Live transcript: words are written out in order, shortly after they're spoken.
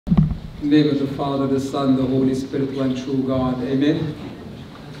In the name of the Father, the Son, the Holy Spirit, one true God. Amen.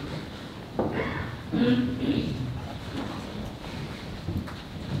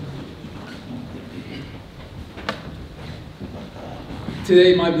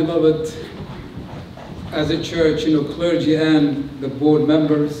 Today, my beloved, as a church, clergy and the board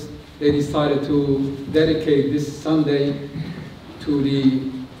members, they decided to dedicate this Sunday to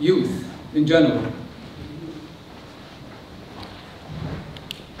the youth in general.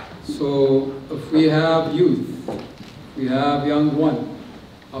 So if we have youth, we have young one,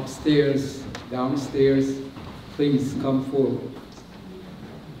 upstairs, downstairs, please come forward.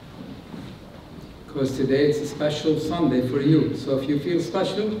 Because today it's a special Sunday for you. So if you feel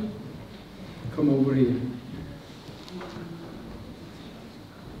special, come over here.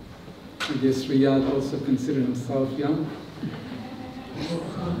 I guess Riyadh also considers himself young.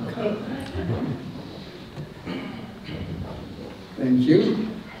 Thank you.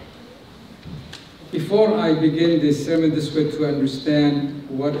 Before I begin this sermon, this way to understand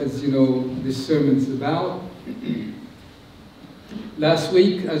what is, this sermon is about. Last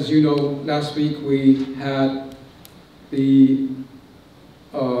week, as you know, last week we had the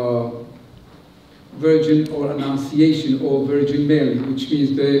Virgin or Annunciation or Virgin Mary, which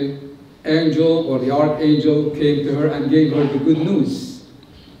means the angel or the archangel came to her and gave her the good news.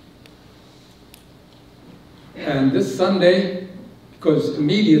 And this Sunday, because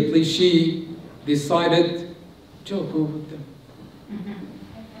immediately she decided, Joe, go with them.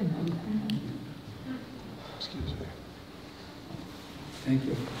 Excuse me. Thank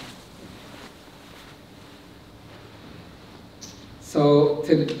you. So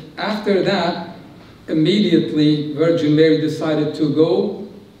after that, immediately Virgin Mary decided to go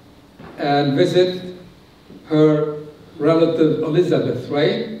and visit her relative Elizabeth,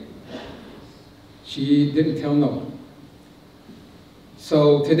 right? She didn't tell no.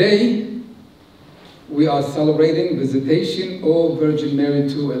 So today, we are celebrating visitation of Virgin Mary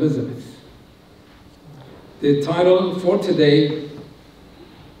to Elizabeth. The title for today's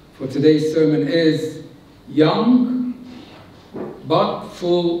sermon is Young but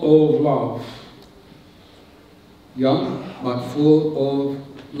Full of Love. Young but full of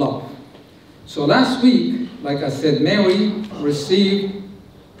love. So last week, like I said, Mary received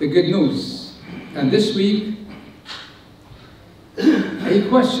the good news. And this week, a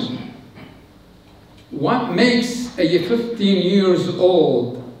question. What makes a 15 years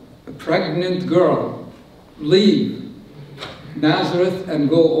old, a pregnant girl, leave Nazareth and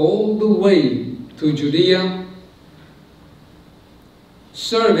go all the way to Judea,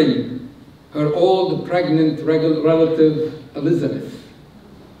 serving her old pregnant relative Elizabeth?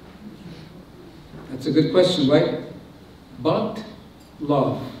 That's a good question, right? But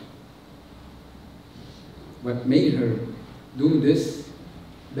love. What made her do this?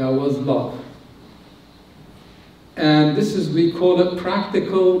 That was love. And this is, we call it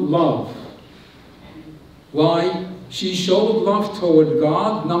practical love. Why? She showed love toward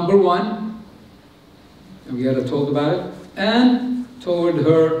God, number one, and we had to talk about it, and toward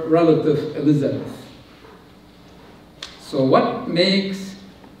her relative Elizabeth. So what makes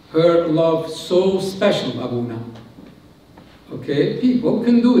her love so special, Abuna? Okay, people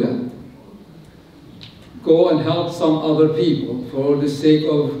can do that. Go and help some other people for the sake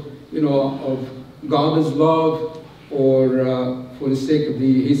of, of God's love, or for the sake of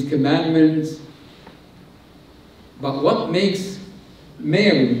His commandments. But what makes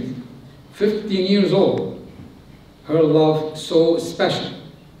Mary, 15 years old, her love so special?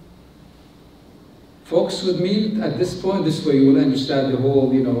 Focus with me at this point, this way you will understand the whole,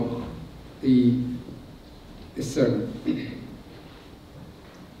 the sermon.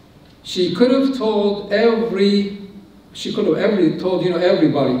 She could have told everybody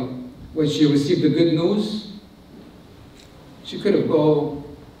when she received the good news. She could have gone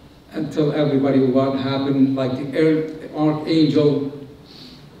and tell everybody what happened, like the archangel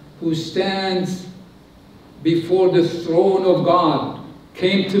who stands before the throne of God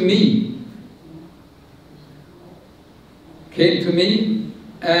came to me,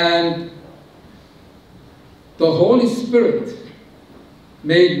 and the Holy Spirit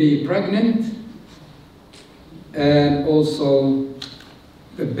made me pregnant, and also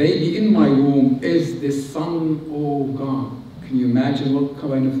the baby in my womb is the Son of God. Can you imagine what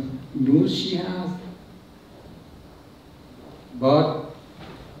kind of news she has? But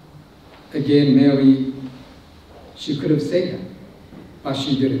again, Mary, she could have said that, but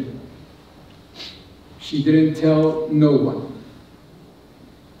she didn't. She didn't tell no one.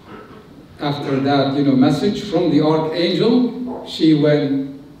 After that, message from the archangel, she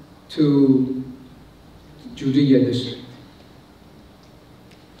went to Judea district.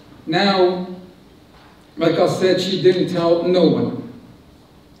 Now, like I said, she didn't tell no one,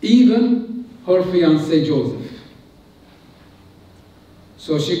 even her fiancé Joseph.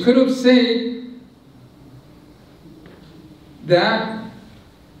 So she could have said that,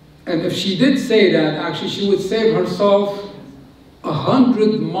 and if she did say that, actually she would save herself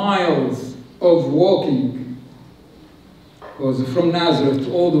 100 miles of walking. Because from Nazareth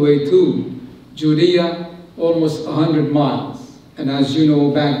all the way to Judea, almost 100 miles. And as you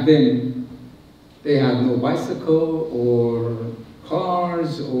know, back then, they had no bicycle or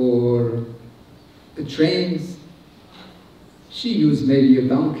cars or the trains. She used maybe a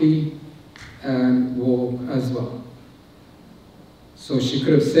donkey and walk as well. So she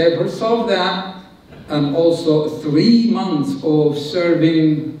could have saved herself that, and also 3 months of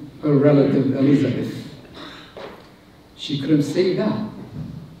serving her relative Elizabeth. She could have saved that.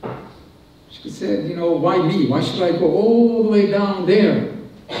 She could have said, you know, why me? Why should I go all the way down there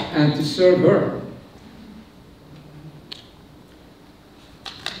and to serve her?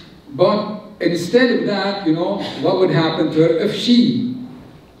 But instead of that, you know, what would happen to her if she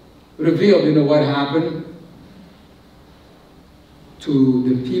revealed, you know, what happened to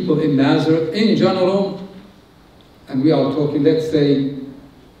the people in Nazareth in general, and we are talking, let's say,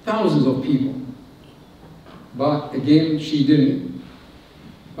 thousands of people. But again, she didn't.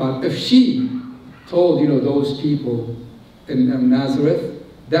 But if she told, you know, those people in Nazareth,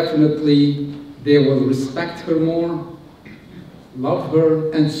 definitely they will respect her more, love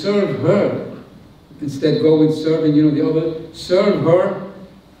her, and serve her. Instead, go and serving, you know, the other, serve her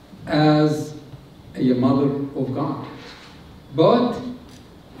as a mother of God. But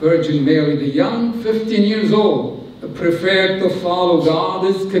Virgin Mary, the young, 15 years old, preferred to follow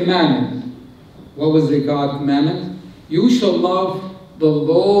God's commandment. What was the God commandment? You shall love the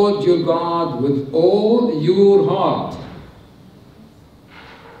Lord your God with all your heart,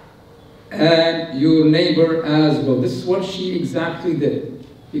 and your neighbor as well. This is what she exactly did.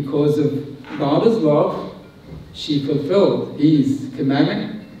 Because of God's love, she fulfilled His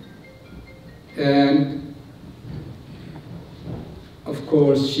commandment. And of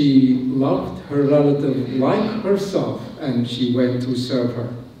course, she loved her relative like herself, and she went to serve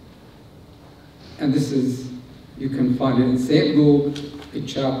her. And this is, you can find it in St. Luke,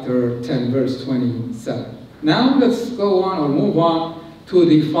 chapter 10, verse 27. Now let's go on or move on to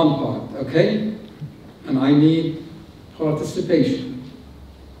the fun part, okay? And I need participation.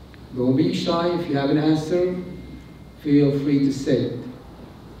 Don't be shy. If you have an answer, feel free to say it.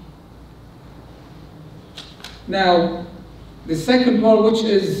 Now, the second part, which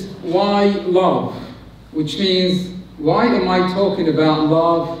is why love, which means why am I talking about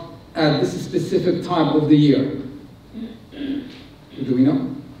love at this specific time of the year? Do we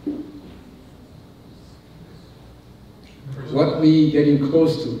know? What we getting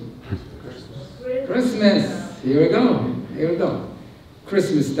close to? Christmas. Here we go. Here we go.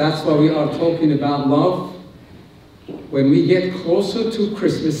 Christmas. That's why we are talking about love. When we get closer to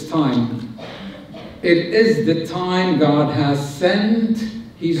Christmas time, it is the time God has sent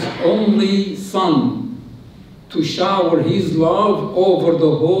His only Son to shower His love over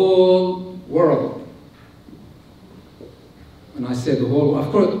the whole world. When I say the whole,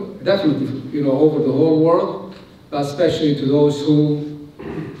 of course, definitely, you know, over the whole world, but especially to those who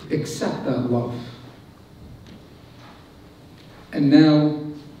accept that love. And now,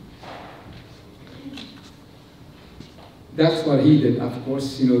 that's what He did, of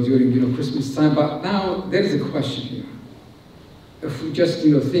course, you know, during, you know, Christmas time. But now, there's a question here. If we just,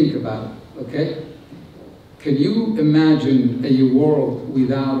 you know, think about it, okay? Can you imagine a world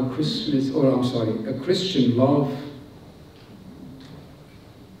without Christmas, or I'm sorry, a Christian love?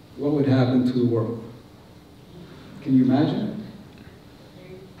 What would happen to the world? Can you imagine?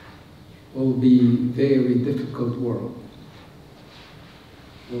 It will be a very difficult world.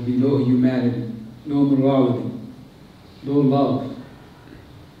 There will be no humanity, no morality, no love.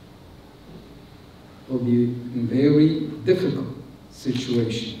 It will be a very difficult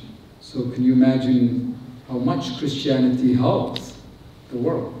situation. So can you imagine how much Christianity helps the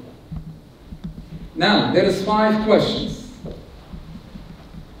world? Now, there is 5 questions.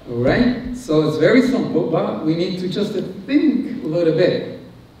 All right? So it's very simple, but we need to just think a little bit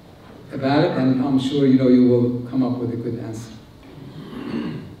about it, and I'm sure, you know, you will come up with a good answer.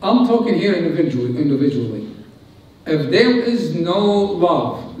 I'm talking here individually. If there is no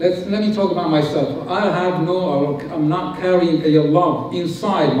love, let me talk about myself. I'm not carrying a love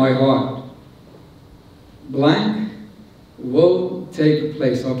inside my heart. Blank will take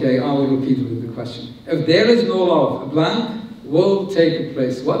place. Okay, I will repeat the question. If there is no love, blank will take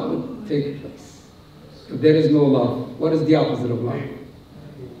place. What will take place? If there is no love, what is the opposite of love?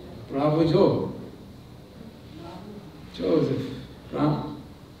 Bravo, Joe. Joseph. Bravo.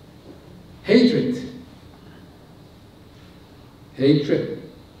 Hatred. Hatred.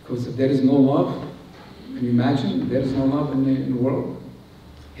 Because if there is no love, can you imagine? There is no love in the world.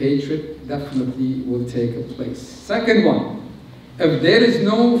 Hatred definitely will take a place. Second one, if there is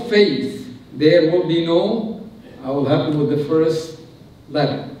no faith, there will be no, I will help you with the first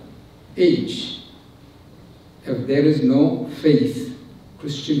letter, H. If there is no faith,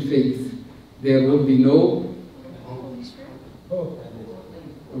 Christian faith, there will be no Holy Spirit. All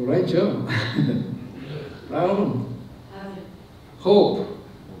right, Joe. Hope.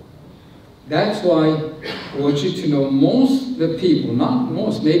 That's why I want you to know most of the people, not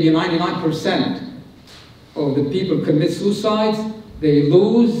most, maybe 99% of the people commit suicides, they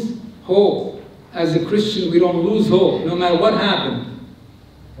lose hope. As a Christian, we don't lose hope. No matter what happened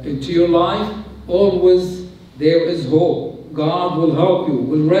into your life, always there is hope. God will help you,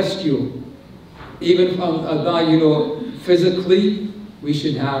 will rescue. Even if I die, physically, we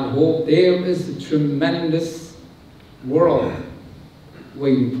should have hope. There is a tremendous world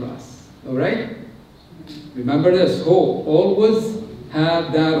waiting for us. All right? Remember this, hope. Always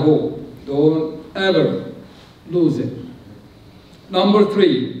have that hope. Don't ever lose it. Number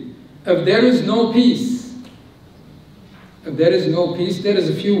 3, if there is no peace, there is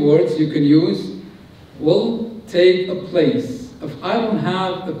a few words you can use, will take a place. If I don't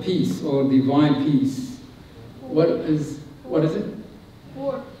have a peace or divine peace, what is it?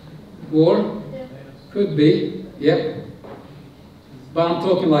 War. War? Yeah. Could be, yeah. But I'm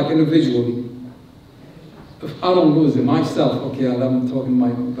talking like individually. If I don't lose it myself, okay, I'm talking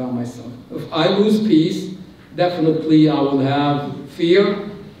about myself. If I lose peace, definitely I will have fear,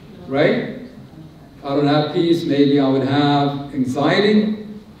 right? If I don't have peace, maybe I would have anxiety,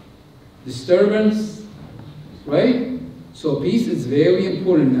 disturbance, right? So peace is very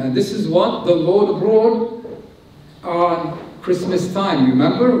important. And this is what the Lord brought on Christmas time.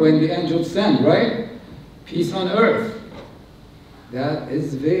 Remember when the angels sang, right? Peace on earth. That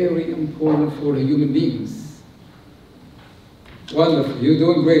is very important for the human beings. Wonderful. You're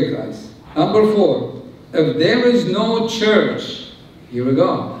doing great, guys. Number 4. If there is no church, here we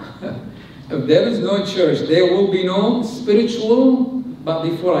go. If there is no church, there will be no spiritual, but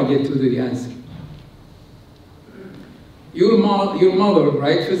before I get to the answer. Your mother,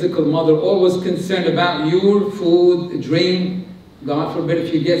 right, physical mother, always concerned about your food, drink. God forbid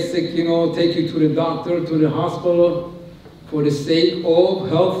if you get sick, take you to the doctor, to the hospital, for the sake of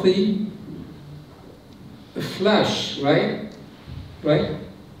healthy flesh, right? Right?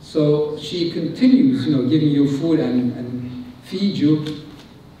 So she continues, giving you food and feed you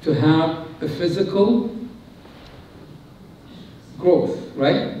to have a physical growth,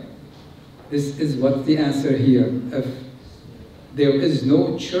 right? This is what the answer here. If there is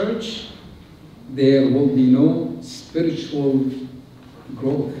no church, there will be no spiritual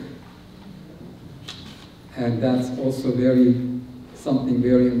growth. And that's also something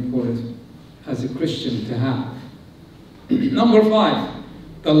very important as a Christian to have. Number 5,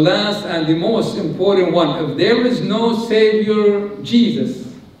 the last and the most important one. If there is no Savior Jesus,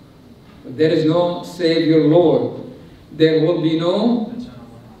 if there is no Savior Lord, there will be no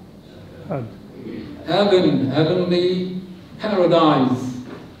heavenly paradise.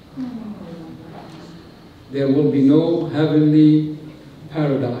 There will be no heavenly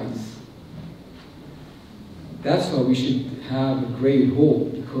paradise. That's why we should have a great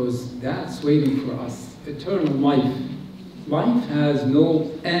hope, because that's waiting for us. Eternal life. Life has no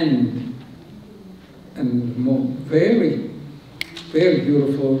end. And very, very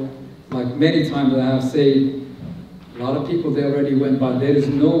beautiful. Like many times I have said, a lot of people, they already went by. There is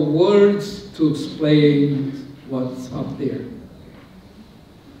no words to explain what's up there.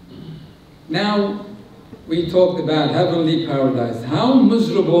 Now, we talked about heavenly paradise. How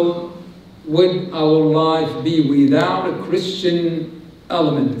miserable would our life be without a Christian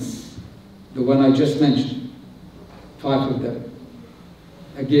elements? The one I just mentioned, 5 of them.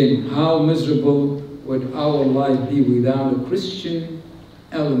 Again, how miserable would our life be without a Christian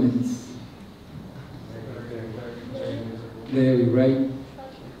elements? Very right.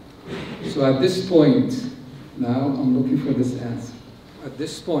 So at this point, now I'm looking for this answer. At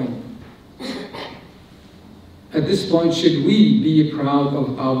this point, should we be proud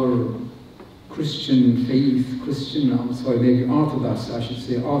of our Christian faith, maybe Orthodox, I should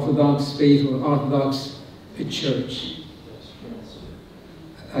say, Orthodox faith or Orthodox church?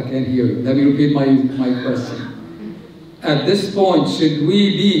 I can't hear you. Let me repeat my question. At this point, should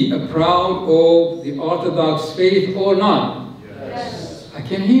we be proud of the Orthodox faith or not? Yes. I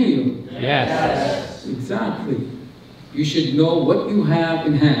can hear you. Yes. Exactly. You should know what you have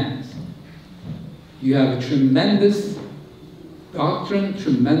in hand. you have a tremendous doctrine,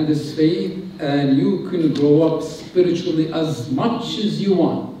 tremendous faith, and you can grow up spiritually as much as you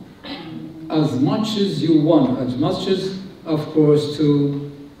want. As much as you want, as much as, of course,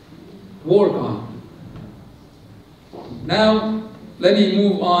 to work on. Now, let me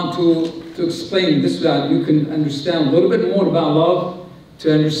move on to explain this so that you can understand a little bit more about love,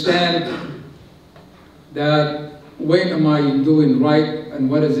 to understand that when am I doing right and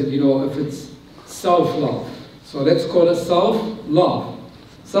what is it, if it's self-love. So let's call it self-love.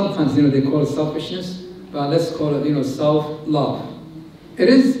 Sometimes, they call it selfishness, but let's call it, self-love. It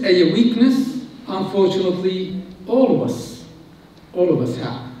is a weakness, unfortunately, all of us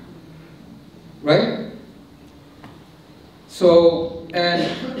have. Right? So,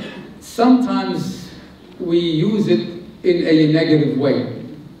 and sometimes we use it in a negative way.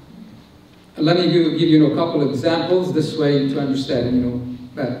 And let me give you a couple of examples this way to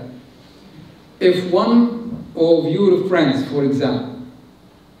understand, better. If one of your friends, for example,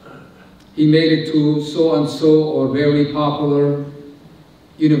 he made it to so-and-so or very popular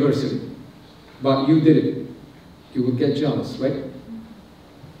university, but you didn't, you would get jealous, right?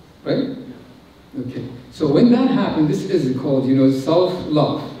 Right? Okay. So when that happened, this is called,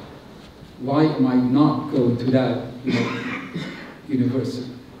 self-love. Why am I not going to that, university?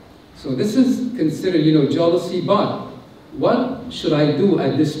 So this is considered, jealousy, but what should I do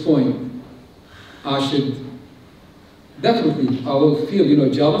at this point? I will feel,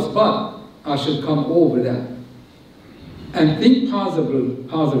 jealous, but I should come over that. And think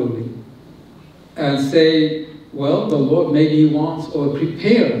positively. And say, well, the Lord maybe wants or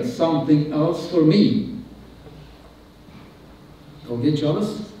prepared something else for me. Don't get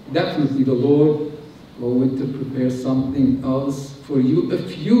jealous. Definitely the Lord going to prepare something else for you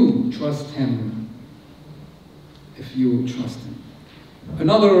if you trust Him. If you trust Him.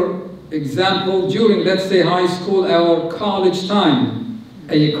 Another example, during, let's say, high school or college time,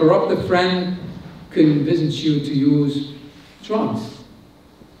 a corrupt friend convinces you to use drugs.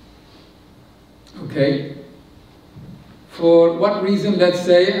 Okay? For what reason, let's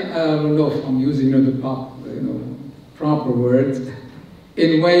say, I don't know if I'm using the proper words,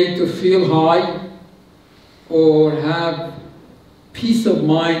 in way to feel high or have peace of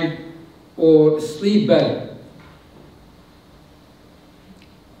mind or sleep better.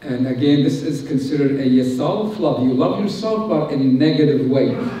 And again, this is considered a self-love. You love yourself, but in a negative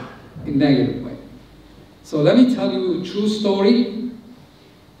way. So let me tell you a true story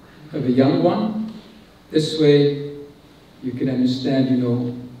of a young one. This way you can understand,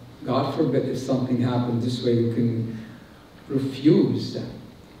 God forbid if something happened, this way you can refuse that.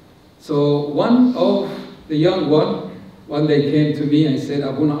 So one of the young one day came to me and said,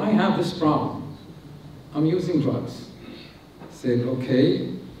 Abuna, I have this problem. I'm using drugs. I said, okay.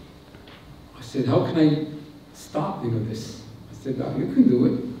 I said, how can I stop, this? I said, you can do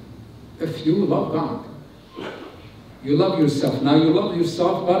it if you love God. You love yourself. Now you love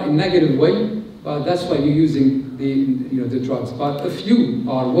yourself, but in a negative way, but that's why you're using the drugs. But if you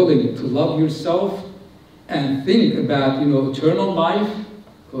are willing to love yourself and think about, eternal life,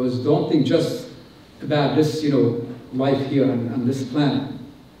 because don't think just about this, life here on this planet.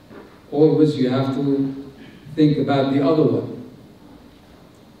 Always you have to think about the other one.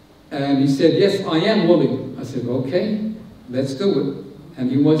 And he said, yes, I am willing. I said, okay, let's do it.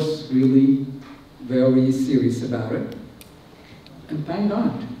 And he was really very serious about it. And thank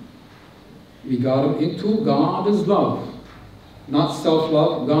God. We got him into God is love. Not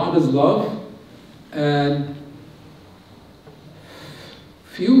self-love, God is love. And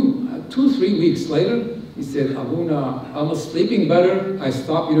 2-3 weeks later, he said, Abuna, I'm sleeping better. I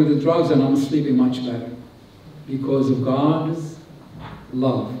stopped, the drugs, and I'm sleeping much better. Because of God's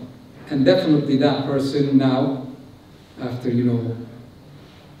love. And definitely that person now, after,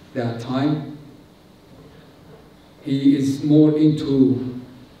 that time, he is more into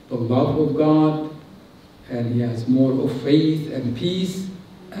the love of God, and he has more of faith and peace,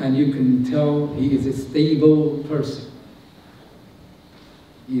 and you can tell he is a stable person.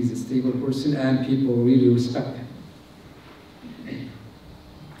 He is a stable person, and people really respect him.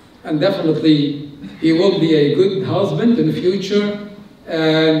 And definitely, he will be a good husband in the future,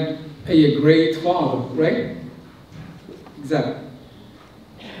 and a great father, right? Exactly.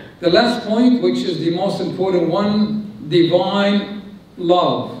 The last point, which is the most important one, divine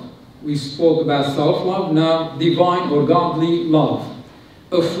love. We spoke about self-love, now divine or godly love.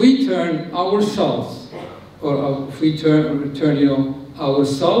 If we turn ourselves, or if we turn, our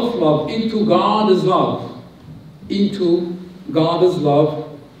self-love into God's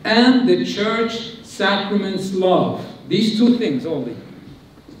love, and the church sacraments love, these two things only,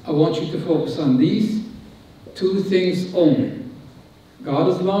 I want you to focus on these two things only. God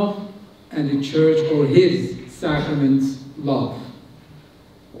is love, and the church or His sacraments love.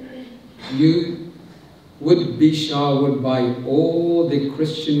 You would be showered by all the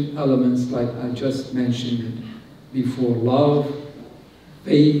Christian elements like I just mentioned before: love,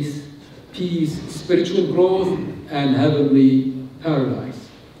 faith, peace, spiritual growth, and heavenly paradise.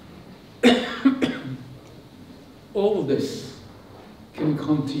 All this can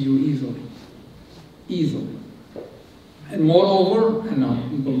come to you easily. Easily. And moreover, and I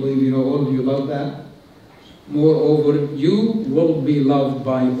believe all of you love that, moreover, you will be loved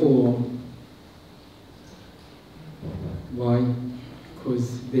by all. Why?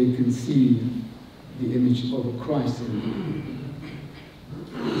 Because they can see the image of Christ in you.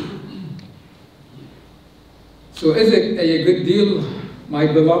 So is it a good deal, my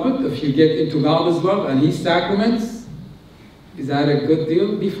beloved, if you get into God's love and His sacraments? Is that a good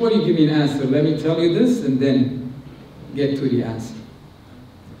deal? Before you give me an answer, let me tell you this and then get to the answer.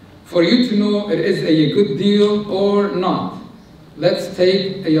 For you to know it is a good deal or not, let's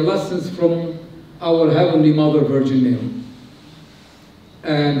take lessons from our Heavenly Mother, Virgin Mary,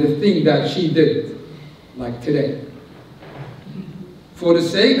 and the thing that she did, like today. For the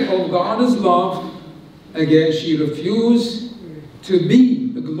sake of God's love, again, she refused to be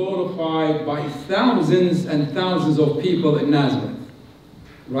glorified by thousands and thousands of people in Nazareth.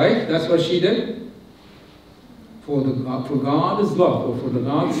 Right? That's what she did. For God's love, or for the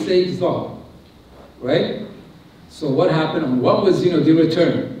God's sake love. Right? So what happened? And what was, the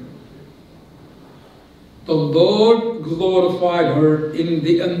return? The Lord glorified her in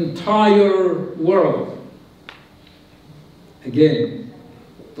the entire world. Again,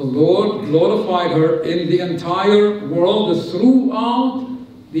 the Lord glorified her in the entire world throughout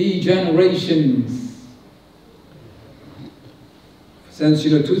the generations. Since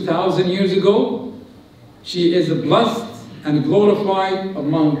 2,000 years ago, she is blessed and glorified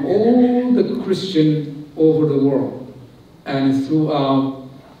among all the Christians over the world and throughout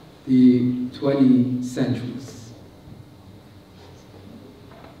the 20 centuries.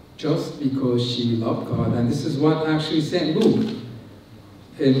 Just because she loved God. And this is what actually St. Luke,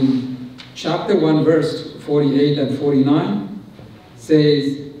 in chapter 1, verse 48 and 49,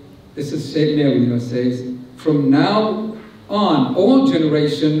 says, this is St. Mary, says, from now on, all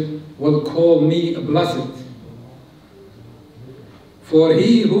generation will call me blessed. For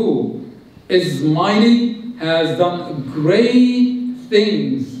he who is mighty has done great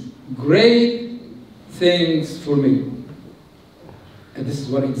things for me. And this is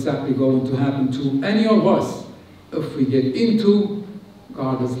what exactly going to happen to any of us if we get into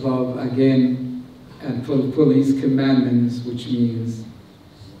God's love again and fulfill His commandments, which means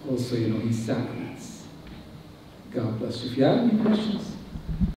also, His sacraments. God bless you. If you have any questions.